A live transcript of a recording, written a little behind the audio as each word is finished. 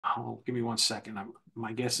Oh, give me 1 second.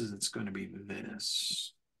 My guess is it's going to be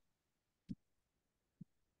this.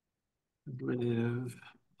 Live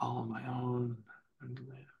all on my own.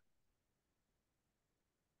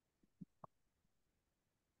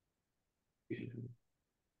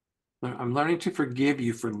 I'm learning to forgive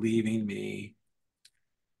you for leaving me.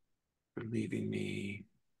 For leaving me.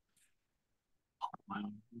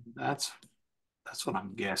 That's what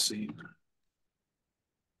I'm guessing.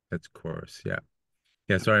 That's chorus. Yeah.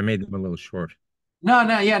 Yeah. Sorry, I made them a little short. No,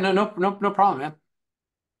 no, yeah, no problem, man.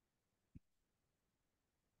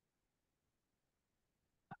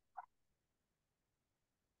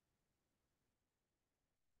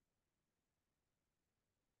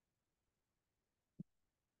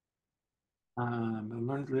 I'm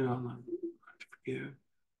learning to live on forgive.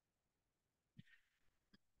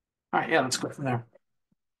 All right, yeah, let's go from there.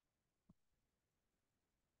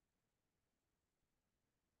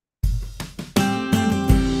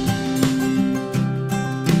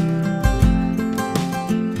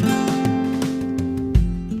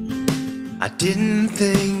 I didn't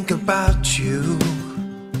think about you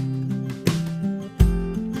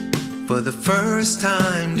for the first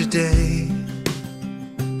time today.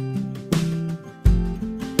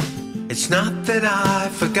 It's not that I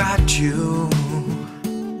forgot you,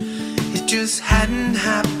 it just hadn't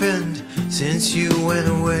happened since you went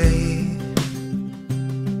away.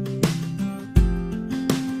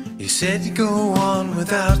 You said to go on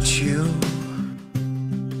without you,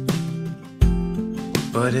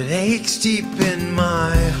 but it aches deep in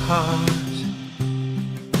my heart.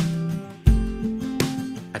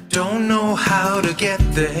 I don't know how to get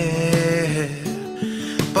there,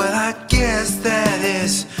 but I guess that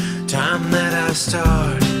it's time that I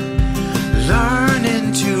start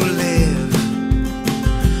learning to live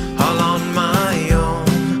all on my own.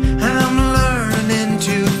 And I'm learning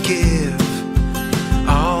to give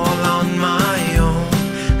all on my own.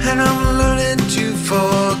 And I'm learning to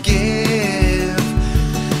forgive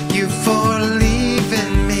you for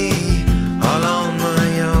leaving me all on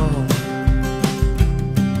my own.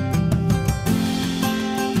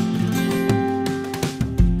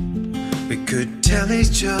 We could tell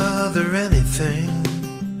each other anything,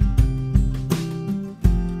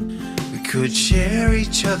 we could share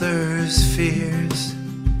each other's fears,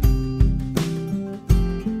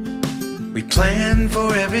 we planned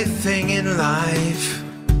for everything in life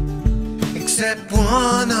except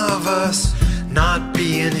one of us not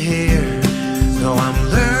being here. So I'm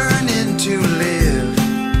learning to live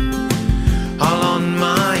all on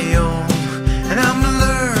my own, and I'm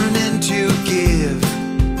learning to give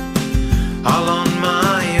all on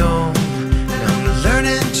my own, and I'm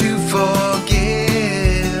learning to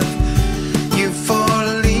forgive you for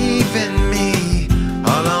leaving me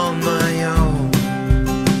all on my own.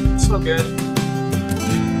 So good.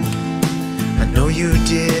 I know you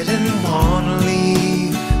didn't want to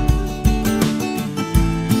leave,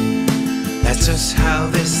 that's just how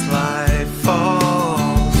this life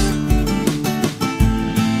falls.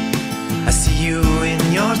 I see you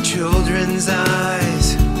in your children's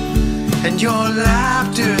eyes, and your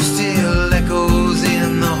laughter still echoes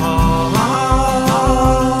in the hall.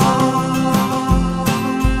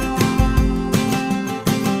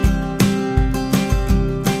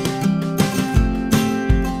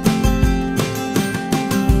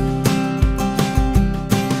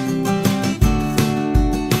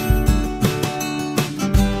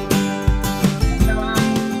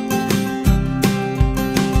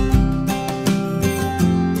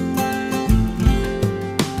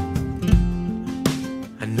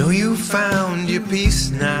 I know you found your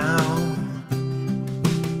peace now,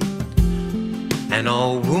 and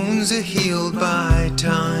all wounds are healed by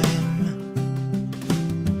time.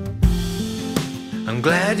 I'm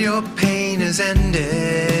glad your pain has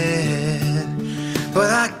ended,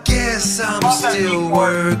 but I guess I'm still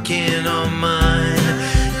working on mine.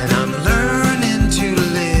 And I'm learning to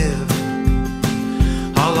live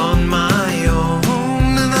all on my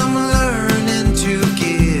own, and I'm learning to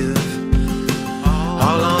give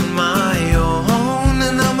all on my own,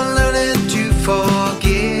 and I'm learning to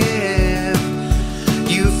forgive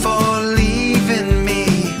you for leaving me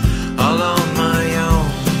all on my own.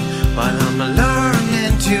 But I'm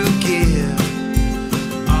learning to give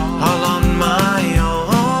all on my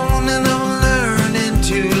own, and I'm learning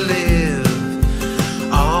to live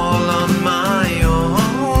all on my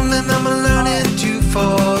own, and I'm learning to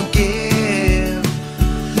forgive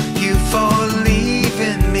you for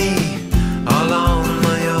leaving me all on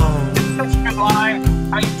my own. Such a good line.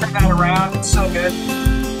 How you turn that around? It's so good.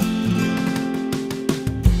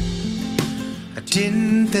 I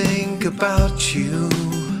didn't think about you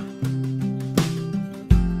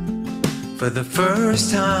for the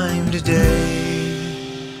first time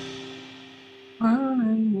today.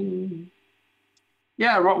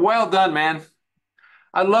 Yeah, well done, man.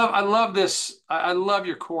 I love this. I love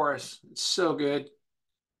your chorus. It's so good.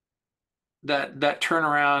 That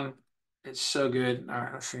turnaround, it's so good. All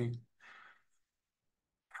right, let's see.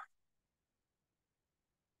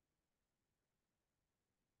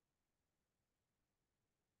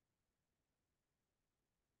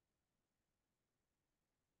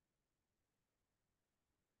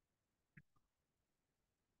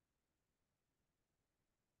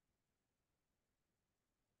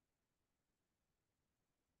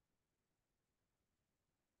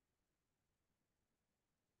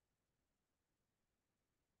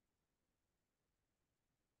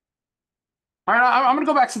 All right, I'm gonna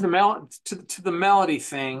go back to the melody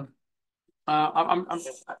thing. I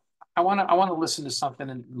want to listen to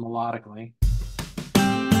something melodically.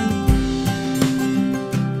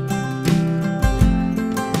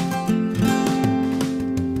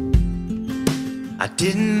 I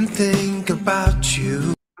didn't think about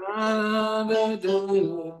you.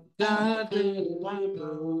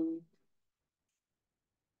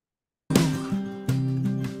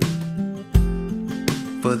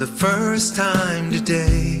 For the first time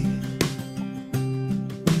today.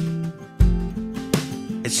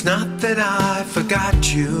 It's not that I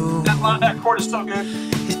forgot you. That chord is so good.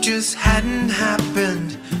 It just hadn't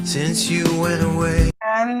happened since you went away.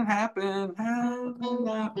 Hadn't happened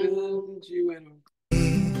since you went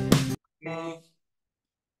away.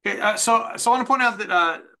 Okay, so I want to point out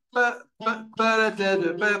that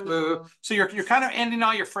so you're kind of ending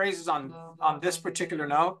all your phrases on this particular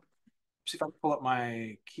note. See if I can pull up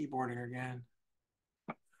my keyboard here again.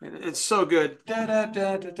 It's so good. Da, da,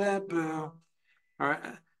 da, da, da, boo. All right.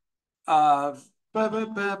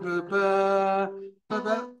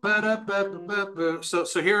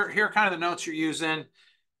 So here are kind of the notes you're using.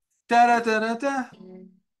 Da da da da da.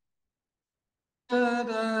 Da,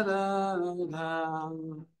 da, da, da.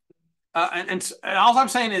 And all I'm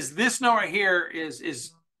saying is this note right here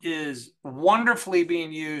is wonderfully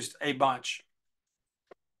being used a bunch.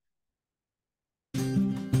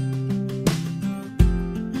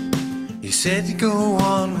 You said to go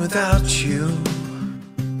on without you,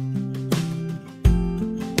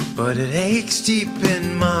 but it aches deep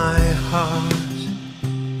in my heart.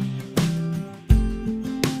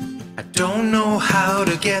 I don't know how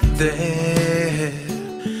to get there,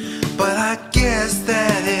 but I guess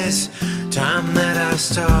that it's time that I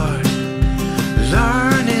start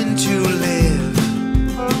learning to live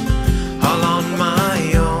all on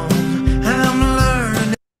my own. And I'm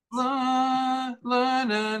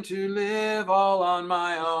learning to live all on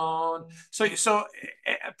my own. So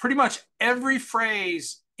pretty much every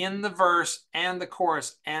phrase in the verse and the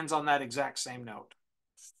chorus ends on that exact same note.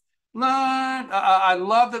 I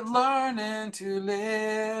love that, learning to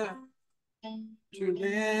live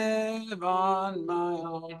on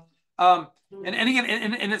my own. And again,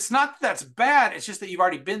 and it's not that that's bad. It's just that you've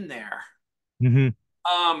already been there. So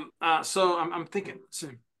I'm thinking. So,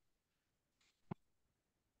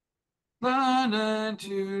 learning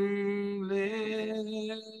to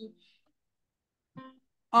live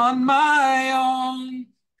on my own.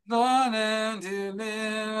 Learning to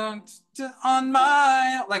live on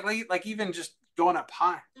my own. Like even just going up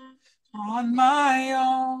high. On my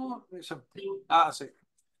own. So, let's see.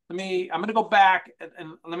 I'm gonna go back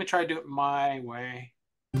and let me try to do it my way.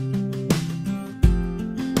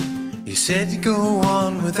 You said to go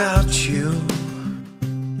on without you,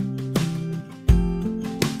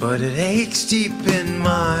 but it aches deep in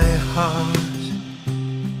my heart.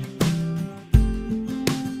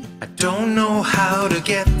 I don't know how to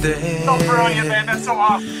get there. So brilliant, man. That's so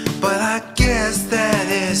awesome. But I guess that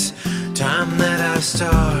it's time that I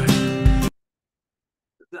start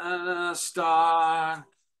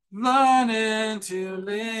learning to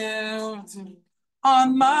live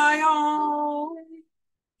on my own.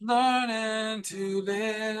 Learning to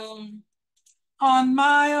live on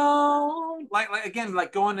my own. Like again,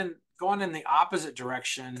 like going in the opposite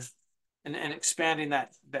direction and expanding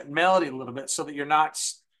that melody a little bit so that you're not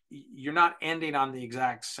ending on the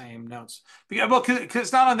exact same notes.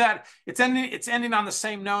 Because not on that, it's ending on the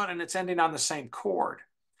same note and it's ending on the same chord.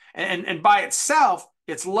 And by itself,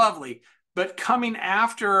 it's lovely. But coming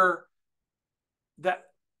after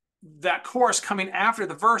that chorus, coming after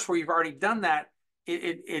the verse where you've already done that,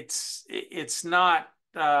 it's not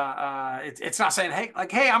saying,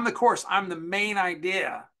 hey, I'm the chorus, I'm the main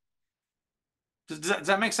idea. Does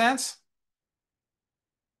that make sense?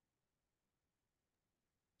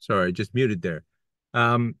 Sorry, just muted there.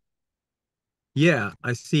 Yeah,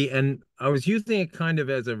 I see. And I was using it kind of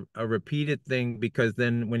as a repeated thing because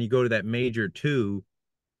then when you go to that major two,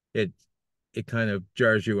 it it kind of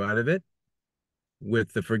jars you out of it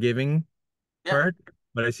with the forgiving Yeah, part.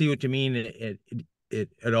 But I see what you mean.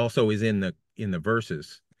 It also is in the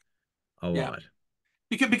verses a yeah. lot.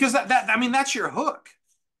 Because that I mean that's your hook.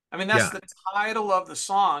 I mean that's Yeah, the title of the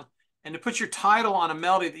song, and to put your title on a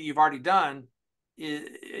melody that you've already done,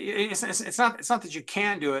 it's not that you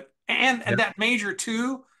can do it. And yeah. that major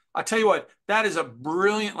two, I'll tell you what, that is a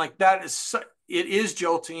brilliant like that is it is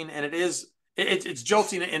jolting and it's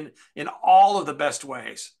jolting in all of the best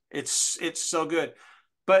ways. It's so good,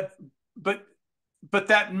 but but but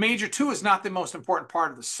that major two is not the most important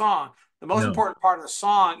part of the song. The most No. important part of the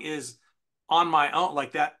song is on my own,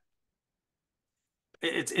 like that.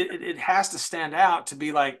 It has to stand out to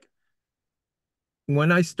be like,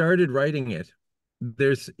 When I started writing it,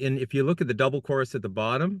 if you look at the double chorus at the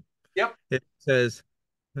bottom, yep, it says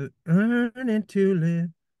learning to live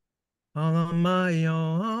all on my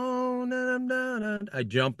own. I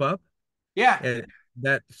jump up yeah, and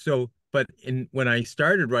that so but in when I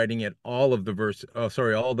started writing it, all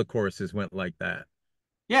the choruses went like that.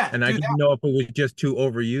 yeah, And I do that. didn't know if it was just too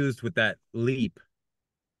overused with that leap.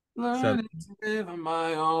 So Learning to live on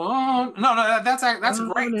my own. No, no, that's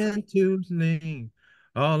great. learning to sing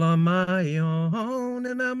all on my own,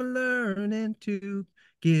 and I'm learning to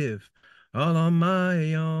give all on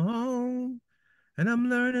my own, and I'm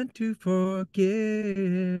learning to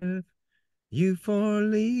forgive you for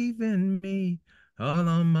leaving me all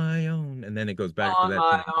on my own. And then it goes back to On that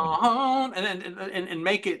my same thing. own, and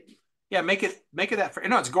make it, yeah, make it that.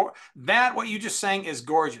 No, it's that what you just sang is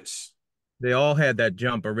gorgeous. They all had that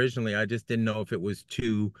jump originally. I just didn't know if it was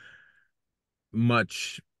too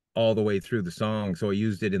much all the way through the song, so I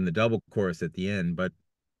used it in the double chorus at the end, but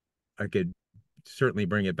I could certainly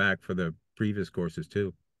bring it back for the previous courses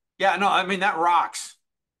too. Yeah, no, I mean that rocks.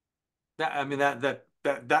 That I mean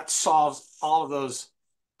that solves all of those.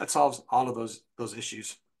 That solves all of those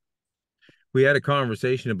issues. We had a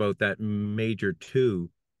conversation about that major two,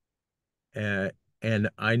 uh, and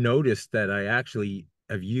I noticed that I actually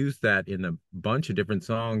have used that in a bunch of different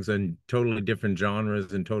songs and totally different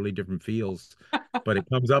genres and totally different feels, but it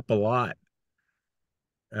comes up a lot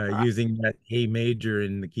using that A major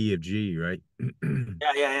in the key of G, right?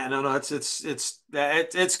 Yeah, yeah, yeah. No, no,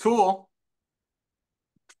 it's cool.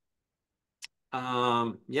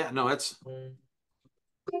 Yeah, no, it's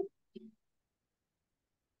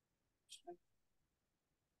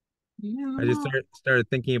I just started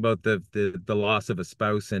thinking about the loss of a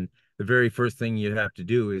spouse, and the very first thing you have to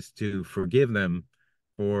do is to forgive them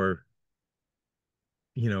for,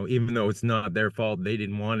 even though it's not their fault, they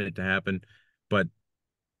didn't want it to happen, but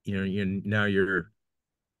now you're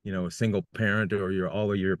a single parent, or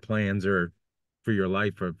all of your plans are for your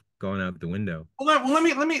life have gone out the window. let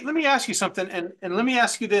me ask you something, and let me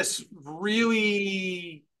ask you this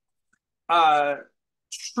really, uh,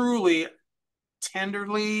 truly,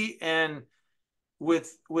 tenderly, and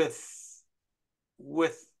with with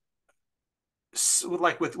with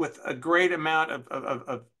with a great amount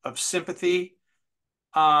of sympathy.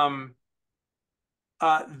 Um,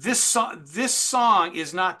 this song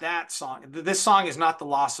is not that song. This song is not the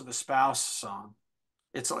loss of a spouse song.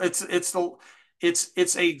 It's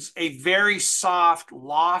a very soft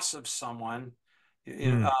loss of someone.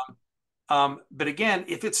 You know, Hmm. but again,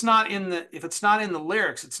 if it's not in the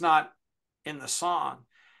lyrics, it's not in the song.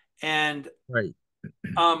 And Right.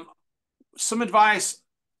 um, some advice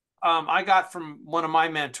I got from one of my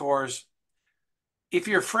mentors: if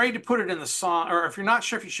you're afraid to put it in the song, or if you're not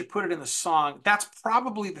sure if you should put it in the song, that's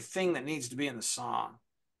probably the thing that needs to be in the song.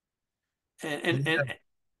 And and Yeah.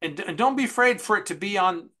 and and don't be afraid for it to be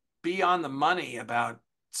on the money about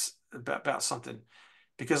something,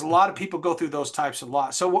 because a lot of people go through those types of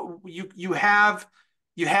loss. So what you have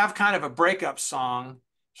kind of a breakup song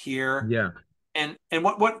here, Yeah. and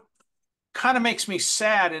what kind of makes me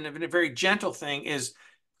sad, and in a very gentle thing, is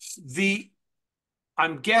the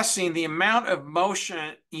I'm guessing the amount of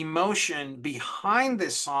emotion behind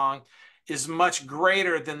this song is much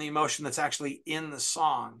greater than the emotion that's actually in the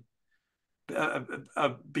song,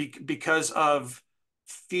 because of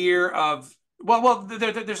fear of,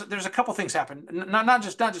 there's a couple things happen. Not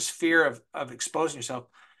just fear of exposing yourself,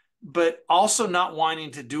 but also not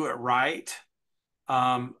wanting to do it right.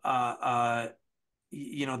 Um, uh, uh,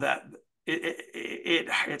 that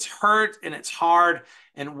it's hurt and it's hard.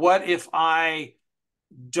 And what if I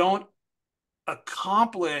don't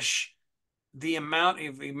accomplish the amount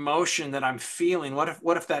of emotion that I'm feeling?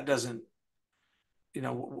 What if that doesn't,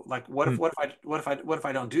 like, what Hmm. if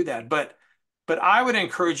I don't do that? But I would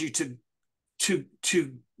encourage you to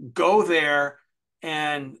go there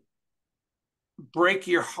and break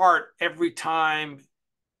your heart every time,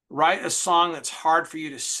 write a song that's hard for you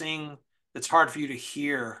to sing, that's hard for you to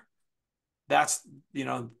hear. That's, you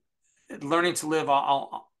know, learning to live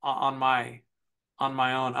on my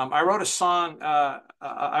own. I wrote a song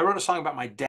about my dad.